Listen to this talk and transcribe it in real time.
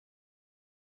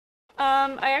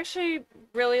I actually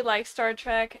really like Star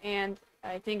Trek, and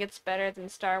I think it's better than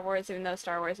Star Wars, even though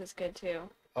Star Wars is good too.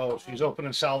 Oh, she's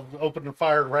opening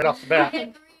fire right off the bat.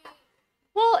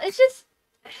 Well, it's just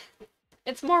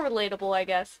it's more relatable, I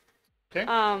guess. Okay.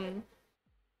 Um,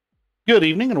 Good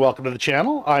evening and welcome to the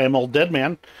channel. I am Old Dead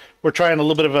Man. We're trying a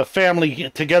little bit of a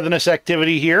family togetherness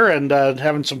activity here and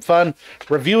having some fun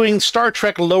reviewing Star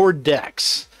Trek Lower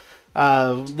Decks.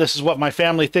 This is what my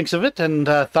family thinks of it, and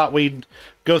thought we'd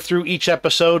go through each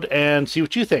episode and see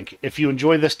what you think. If you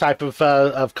enjoy this type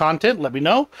of content, let me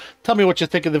know. Tell me what you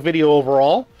think of the video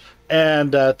overall,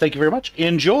 and thank you very much.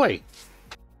 Enjoy!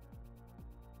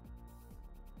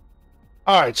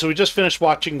 Alright, so we just finished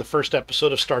watching the first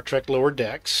episode of Star Trek Lower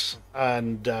Decks,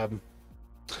 and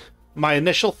my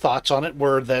initial thoughts on it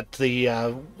were that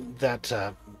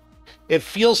it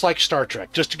feels like Star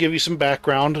Trek. Just to give you some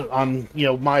background on,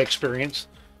 my experience,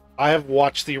 I have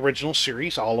watched the original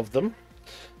series, all of them.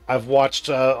 I've watched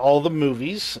all the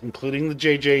movies, including the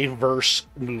JJ Verse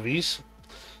movies.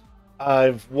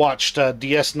 I've watched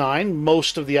DS9,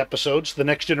 most of the episodes. The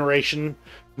Next Generation,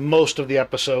 most of the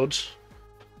episodes.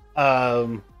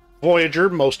 Voyager,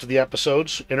 most of the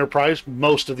episodes. Enterprise,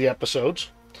 most of the episodes.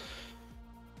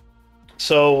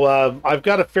 So I've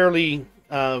got a fairly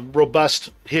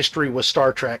robust history with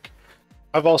Star Trek.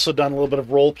 I've also done a little bit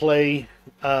of role play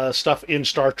stuff in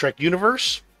Star Trek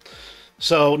universe.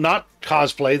 So not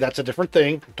cosplay, that's a different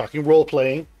thing. I'm talking role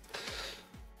playing.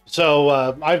 So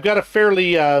I've got a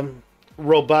fairly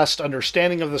robust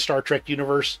understanding of the Star Trek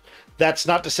universe. That's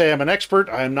not to say I'm an expert.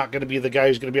 I'm not going to be the guy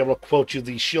who's going to be able to quote you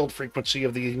the shield frequency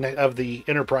of the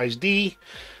Enterprise D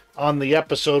on the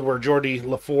episode where Geordi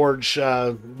LaForge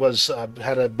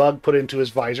had a bug put into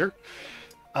his visor.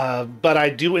 But I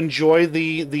do enjoy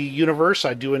the universe.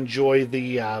 I do enjoy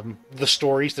the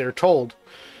stories they're told.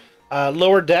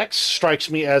 Lower Decks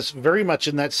strikes me as very much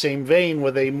in that same vein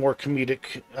with a more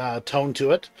comedic tone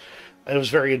to it. It was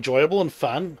very enjoyable and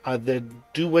fun. They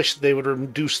do wish they would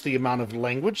reduce the amount of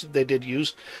language that they did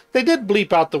use. They did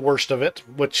bleep out the worst of it,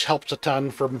 which helps a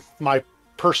ton from my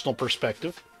personal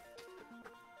perspective.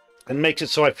 And makes it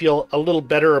so I feel a little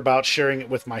better about sharing it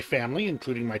with my family,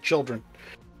 including my children.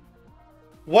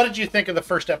 What did you think of the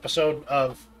first episode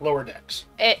of Lower Decks?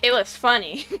 it was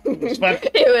funny. It was fun?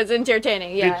 It was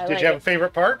entertaining. Yeah. Did you have a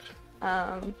favorite part?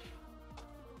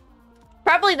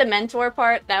 Probably the mentor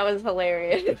part. That was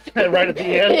hilarious. Right at the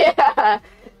end?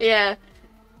 Yeah.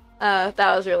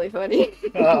 That was really funny.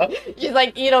 Uh-huh. She's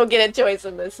like, you don't get a choice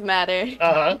in this matter.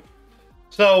 Uh-huh.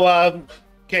 So,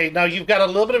 okay, now you've got a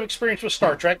little bit of experience with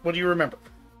Star Trek. What do you remember?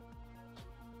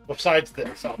 Besides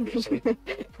this, obviously. Do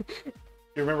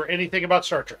you remember anything about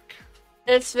Star Trek?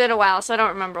 It's been a while, so I don't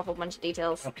remember a whole bunch of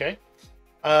details. Okay.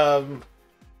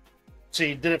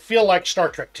 See, did it feel like Star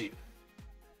Trek to you?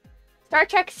 Star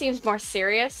Trek seems more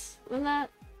serious than that.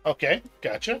 Okay,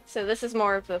 gotcha. So this is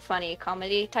more of a funny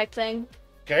comedy type thing.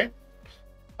 Okay.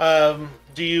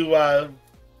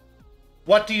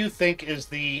 What do you think is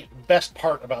the best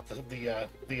part about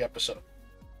the episode?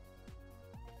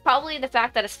 Probably the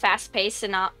fact that it's fast-paced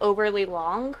and not overly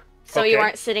long. So you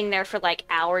aren't sitting there for like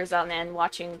hours on end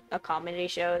watching a comedy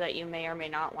show that you may or may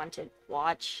not want to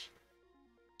watch.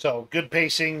 So good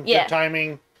pacing, yeah. Good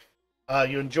timing.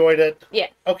 You enjoyed it? Yeah.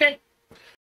 Okay.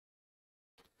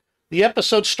 The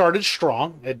episode started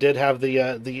strong. It did have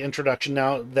the introduction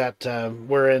now that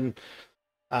wherein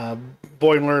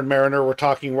Boimler and Mariner were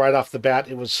talking right off the bat.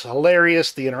 It was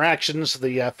hilarious. The interactions,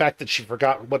 the fact that she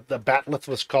forgot what the batleth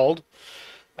was called.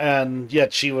 And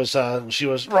yet she was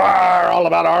rawr, all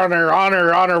about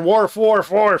honor, wharf.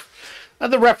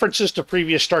 And the references to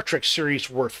previous Star Trek series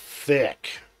were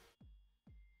thick.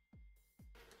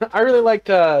 I really liked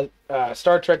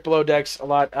Star Trek Below Decks a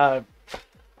lot. I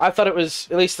thought it was,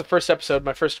 at least the first episode,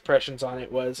 my first impressions on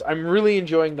it was, I'm really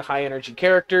enjoying the high energy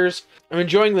characters. I'm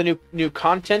enjoying the new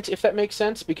content, if that makes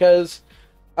sense, because,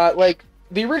 like,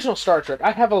 the original Star Trek,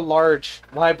 I have a large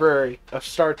library of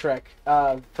Star Trek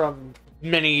from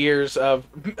many years of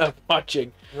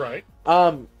watching. Right.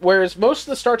 Whereas most of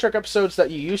the Star Trek episodes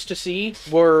that you used to see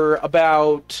were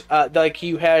about, like,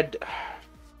 you had...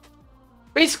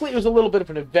 Basically, it was a little bit of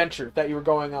an adventure that you were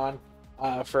going on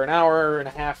for an hour and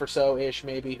a half or so-ish,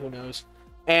 maybe, who knows.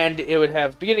 And it would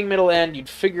have beginning, middle, end. You'd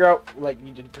figure out, like,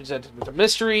 you'd be presented with a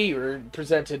mystery, you were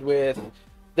presented with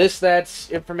this, that's,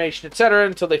 information, etc.,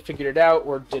 until they figured it out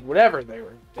or did whatever. They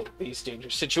were in these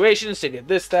dangerous situations, they did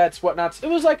this, that's, whatnots. It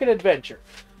was like an adventure.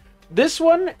 This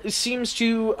one seems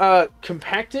to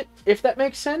compact it, if that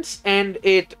makes sense, and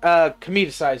it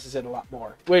comedicizes it a lot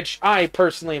more, which I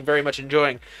personally am very much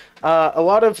enjoying. A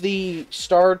lot of the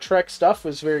Star Trek stuff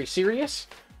was very serious,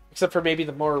 except for maybe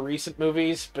the more recent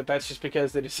movies, but that's just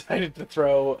because they decided to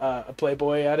throw a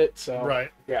Playboy at it. So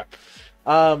Right. yeah.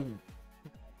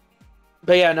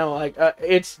 But yeah, no, like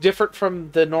it's different from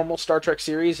the normal Star Trek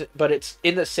series, but it's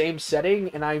in the same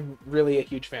setting, and I'm really a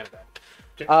huge fan of that.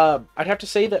 Okay. I'd have to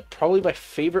say that probably my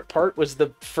favorite part was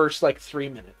the first like 3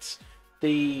 minutes,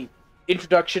 the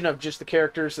introduction of just the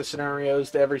characters, the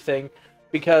scenarios, the everything,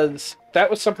 because that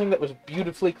was something that was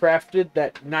beautifully crafted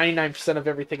that 99% of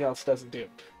everything else doesn't do.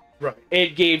 Right.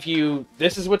 It gave you,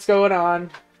 this is what's going on,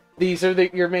 these are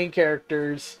your main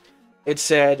characters. It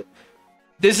said,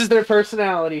 this is their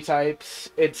personality types.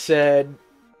 It said,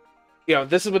 you know,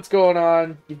 this is what's going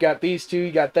on. You've got these two,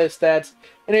 you got this, that's.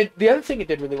 And the other thing it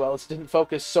did really well is it didn't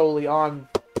focus solely on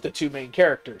the two main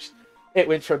characters. It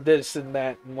went from this and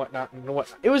that and whatnot and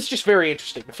whatnot. It was just very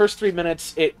interesting. The first 3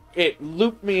 minutes, it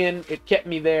looped me in, it kept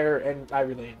me there, and I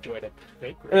really enjoyed it.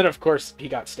 Okay, and then, of course, he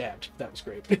got stabbed. That was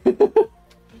great. Did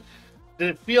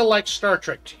it feel like Star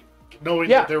Trek to you? Knowing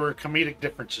that there were comedic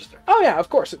differences there. Oh, yeah, of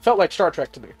course. It felt like Star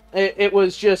Trek to me. It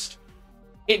was just...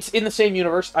 It's in the same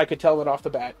universe. I could tell it off the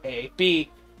bat. A.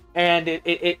 B. And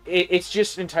it's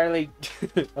just entirely...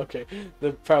 okay.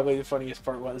 Probably the funniest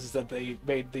part was that they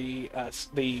made the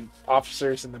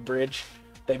officers in the bridge,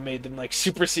 they made them like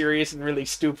super serious and really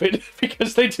stupid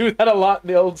because they do that a lot in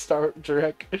the old Star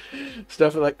Trek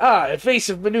stuff. They're like,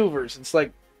 evasive maneuvers. It's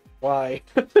like, why?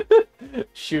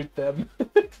 Shoot them.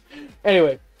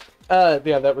 Anyway.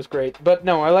 Yeah, that was great. But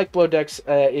no, I like Below Decks.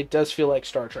 It does feel like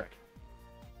Star Trek.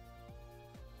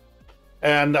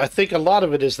 And I think a lot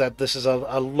of it is that this is a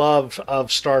love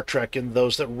of Star Trek in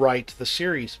those that write the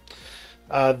series.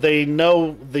 They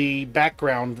know the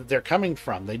background that they're coming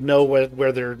from. They know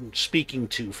where they're speaking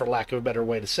to, for lack of a better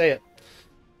way to say it.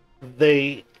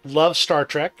 They love Star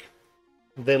Trek.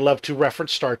 They love to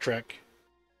reference Star Trek.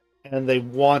 And they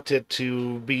want it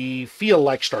to feel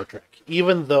like Star Trek,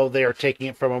 even though they are taking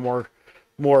it from a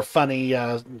more funny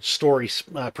story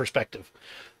perspective.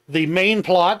 The main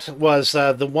plot was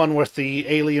the one with the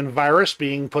alien virus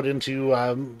being put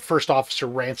into First Officer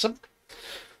Ransom,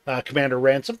 Commander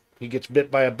Ransom. He gets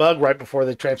bit by a bug right before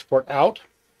they transport out.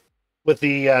 With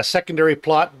the secondary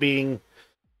plot being,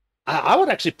 I would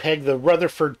actually peg the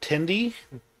Rutherford-Tendi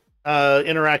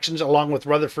interactions along with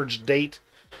Rutherford's date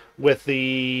with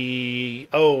the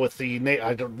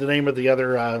name of the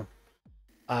other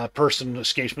person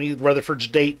escapes me. Rutherford's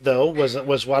date, though,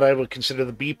 was what I would consider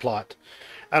the B plot.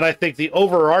 And I think the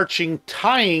overarching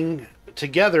tying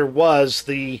together was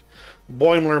the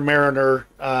Boimler Mariner,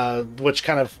 which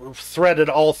kind of threaded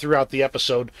all throughout the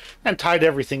episode and tied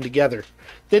everything together.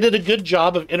 They did a good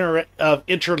job of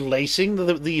interlacing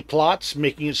the plots,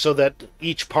 making it so that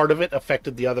each part of it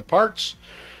affected the other parts,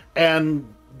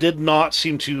 and did not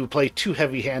seem to play too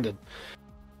heavy-handed.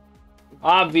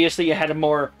 Obviously, you had a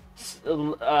more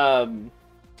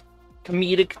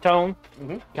comedic tone,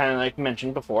 kind of like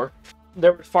mentioned before.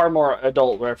 There were far more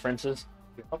adult references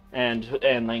and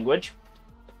language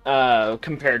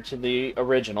compared to the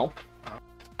original.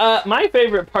 My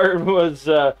favorite part was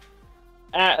the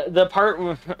part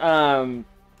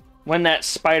when that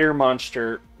spider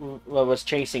monster was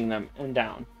chasing them and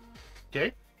down.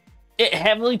 Okay. It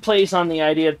heavily plays on the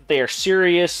idea that they are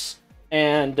serious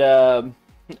and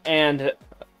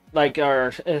like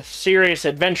are serious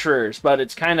adventurers, but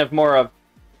it's kind of more of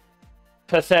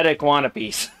pathetic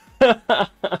wannabes.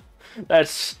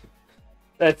 That's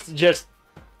just,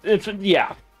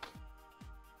 yeah.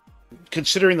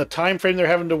 Considering the time frame they're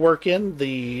having to work in,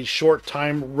 the short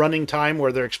running time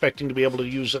where they're expecting to be able to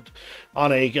use it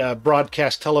on a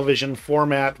broadcast television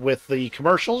format with the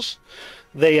commercials,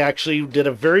 they actually did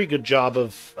a very good job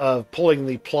of pulling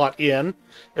the plot in.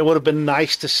 It would have been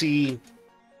nice to see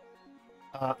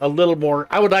a little more.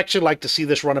 I would actually like to see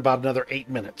this run about another 8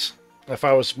 minutes, if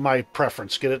I was my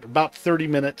preference. Get it about 30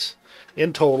 minutes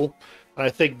in total. And I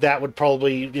think that would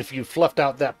probably, if you fluffed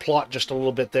out that plot just a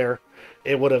little bit there,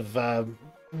 it would have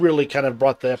really kind of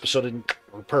brought the episode in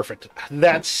perfect.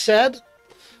 That said,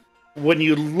 when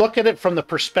you look at it from the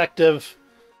perspective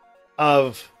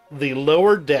of the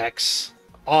lower decks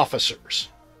officers,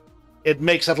 it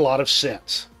makes a lot of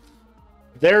sense.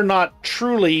 They're not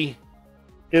truly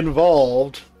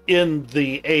involved in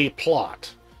the A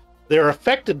plot. They're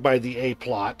affected by the A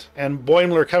plot, and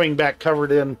Boimler coming back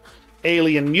covered in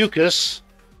alien mucus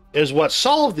is what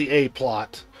solved the A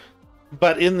plot.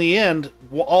 But in the end,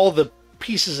 all the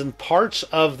pieces and parts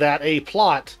of that A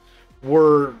plot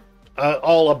were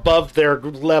all above their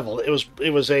level. It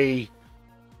was a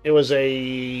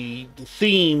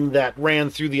theme that ran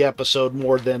through the episode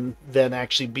more than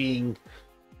actually being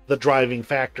the driving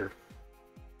factor.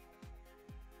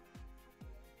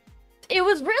 it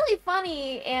was really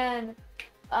funny and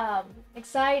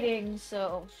exciting.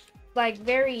 So, like,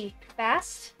 very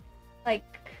fast, like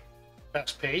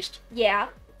Fast paced. yeah.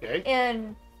 Okay.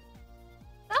 And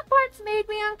some parts made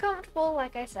me uncomfortable,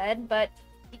 like I said, but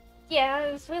yeah,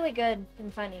 it was really good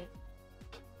and funny.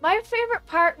 My favorite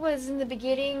part was in the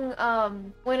beginning,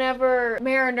 whenever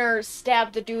Mariner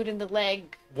stabbed the dude in the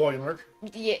leg. Boiler.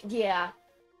 Yeah.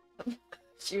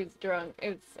 She was drunk. It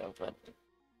was so funny.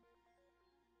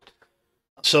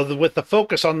 So with the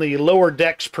focus on the lower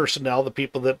decks personnel, the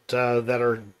people that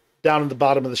are down in the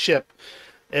bottom of the ship,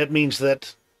 it means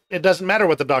that it doesn't matter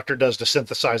what the doctor does to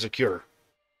synthesize a cure.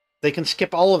 They can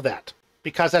skip all of that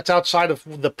because that's outside of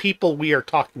the people we are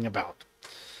talking about.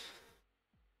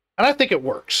 And I think it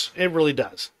works. It really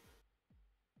does.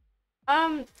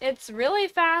 It's really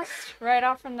fast right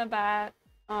off from the bat.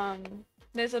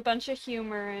 There's a bunch of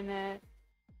humor in it.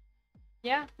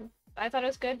 Yeah, I thought it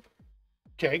was good.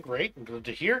 Okay, great. Good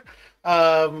to hear.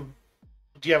 Do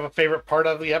you have a favorite part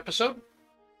of the episode?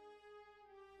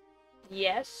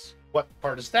 Yes. What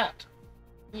part is that?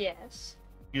 Yes.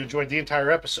 You enjoyed the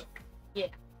entire episode? Yeah.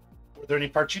 Were there any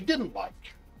parts you didn't like?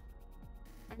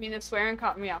 I mean, the swearing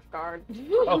caught me off guard.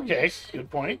 Okay,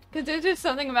 good point. Because there's just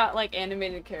something about, like,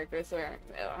 animated characters swearing.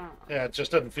 I don't know. Yeah, it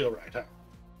just doesn't feel right,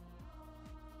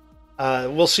 huh?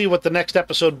 We'll see what the next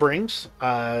episode brings.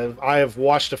 I have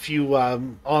watched a few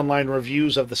online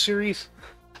reviews of the series.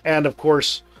 And, of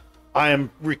course, I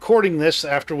am recording this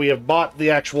after we have bought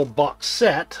the actual box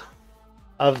set.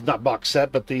 Not box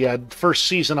set, but the first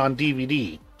season on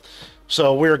DVD.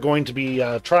 So we're going to be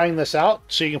trying this out,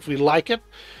 seeing if we like it.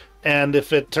 And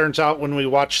if it turns out when we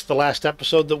watch the last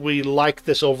episode that we like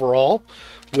this overall,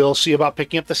 we'll see about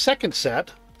picking up the second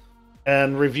set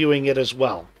and reviewing it as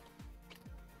well.